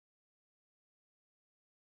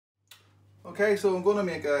Okay, so I'm going to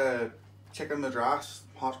make a chicken Madras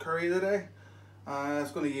hot curry today.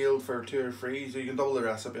 It's going to yield for 2 or 3, so you can double the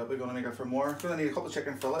recipe up. We're going to make it for more. Going to need a couple of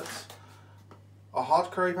chicken fillets, a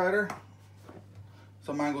hot curry powder,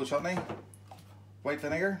 some mango chutney, white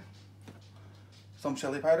vinegar, some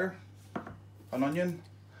chili powder, an onion,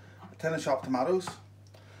 a tin of chopped tomatoes,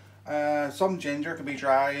 some ginger. Could be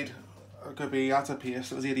dried, or could be, that's a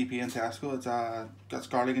paste. It was 80p in Tesco. It's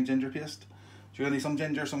garlic and ginger paste. So you're going to need some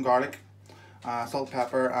ginger, some garlic, salt,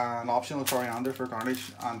 pepper, and optional coriander for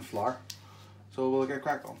garnish, and flour. So we'll get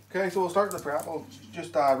cracked on. Okay, so we'll start the prep. We'll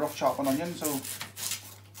just rough chop an onion, so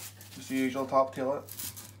just the usual top, tail it,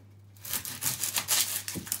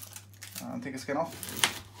 and take the skin off.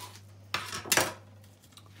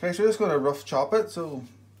 Okay, so we're just going to rough chop it, so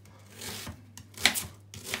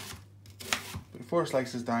 4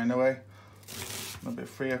 slices down the way, a bit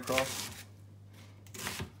free across.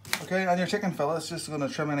 Okay, and your chicken fillets, just going to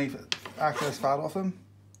trim any excess fat off them.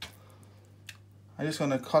 I'm just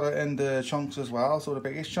going to cut it into chunks as well, so the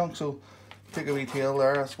biggest chunk, so take a wee tail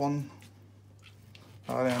there, that's 1,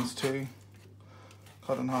 that ends 2,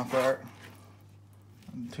 cut in half there,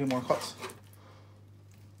 and 2 more cuts.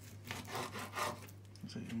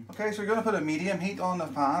 Okay, so you're going to put a medium heat on the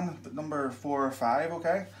pan, number 4 or 5,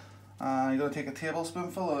 okay? You're going to take a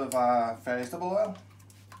tablespoonful of vegetable oil.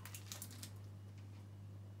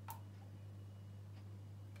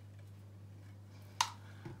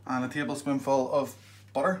 And a tablespoonful of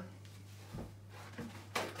butter.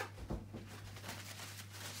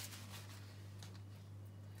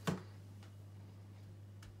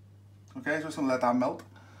 Okay, so just going to let that melt.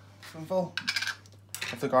 Spoonful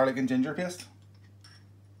of the garlic and ginger paste.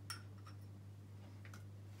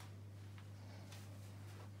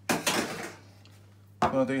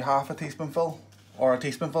 I'm going to do half a teaspoonful, or a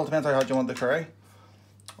teaspoonful, depends on how you want the curry,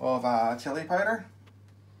 of chili powder.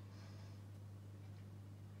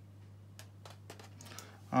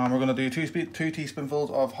 We're going to do 2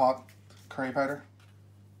 teaspoonfuls of hot curry powder.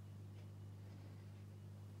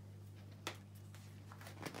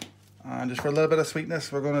 And just for a little bit of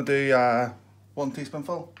sweetness, we're going to do 1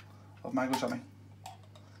 teaspoonful of mango chutney.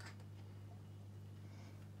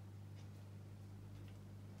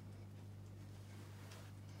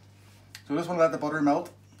 So we just want to let the butter melt,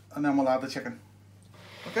 and then we'll add the chicken.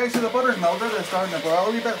 Okay, so the butter's melted, it's starting to boil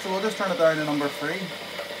a wee bit, so we'll just turn it down to number 3.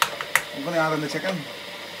 I'm going to add in the chicken.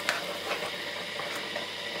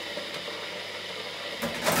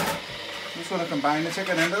 Just going to combine the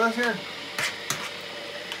chicken into this here.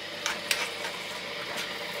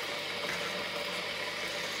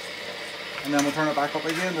 And then we'll turn it back up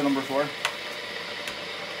again to number 4.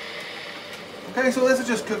 Okay, so this is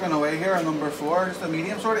just cooking away here on number 4, just a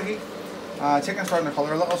medium sort of heat. Chicken's starting to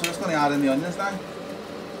colour a little, so we're just going to add in the onions now.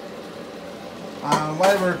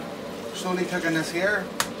 While we're slowly cooking this here,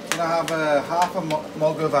 we're going to have half a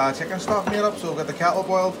mug of chicken stock made up, so we'll get the kettle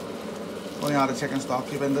boiled. We're going to add the chicken stock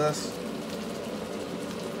cube into this.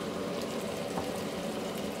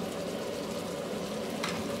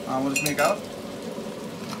 And we'll just make out.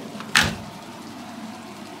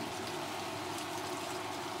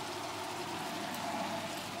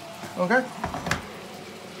 Okay.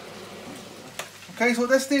 Okay, so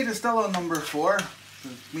this stage is still on number 4,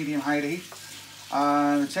 medium high heat.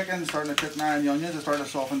 The chicken's starting to cook now, and the onions are starting to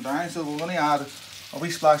soften down, so we're going to add a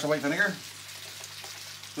wee splash of white vinegar,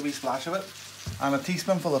 a wee splash of it, and a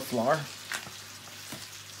teaspoonful of flour.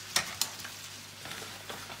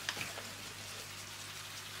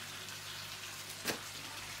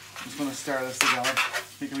 Just going to stir this together,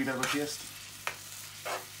 make a wee bit of a paste.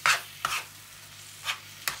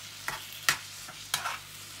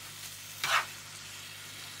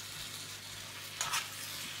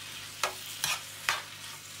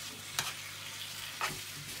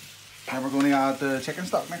 Then we're going to add the chicken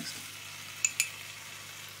stock next.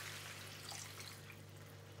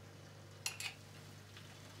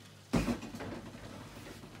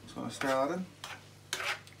 Just going to stir that in.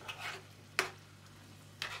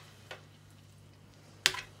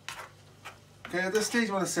 Okay, at this stage,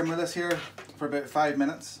 we want to simmer this here for about 5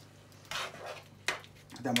 minutes.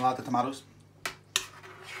 Then we'll add the tomatoes.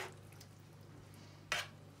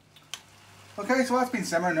 Okay, so that's been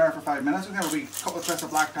simmering there for 5 minutes. We're going to have a wee couple of twists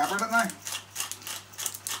of black pepper in it now.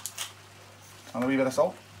 And a wee bit of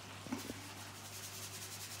salt.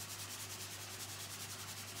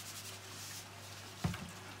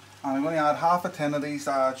 And I'm going to add half a tin of these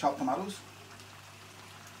chopped tomatoes.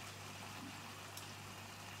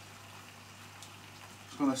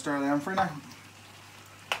 Just going to stir them for now.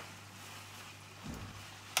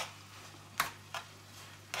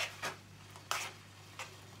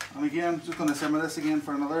 And again, just going to simmer this again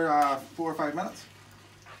for another 4 or 5 minutes.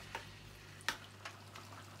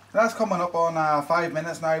 That's coming up on 5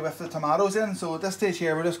 minutes now with the tomatoes in. So at this stage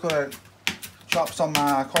here, we're just going to chop some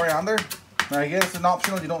coriander. Now again, it's an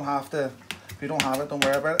optional. You don't have to. If you don't have it, don't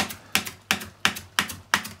worry about it.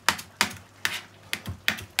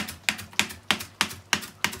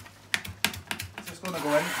 It's just going to go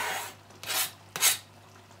in,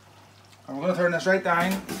 and we're going to turn this right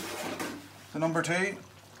down to number 2, and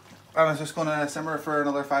it's just going to simmer for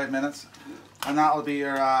another 5 minutes, and that'll be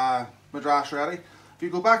your Madras ready. If you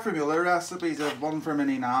go back for my other recipes, there's one for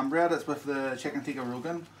mini naan bread. It's with the chicken tikka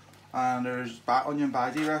rogan, and there's onion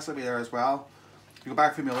bhaji recipe there as well. If you go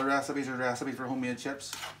back for my other recipes, there's recipes for homemade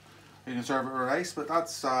chips. You can serve it with rice, but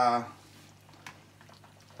that's the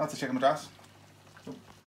chicken Madras.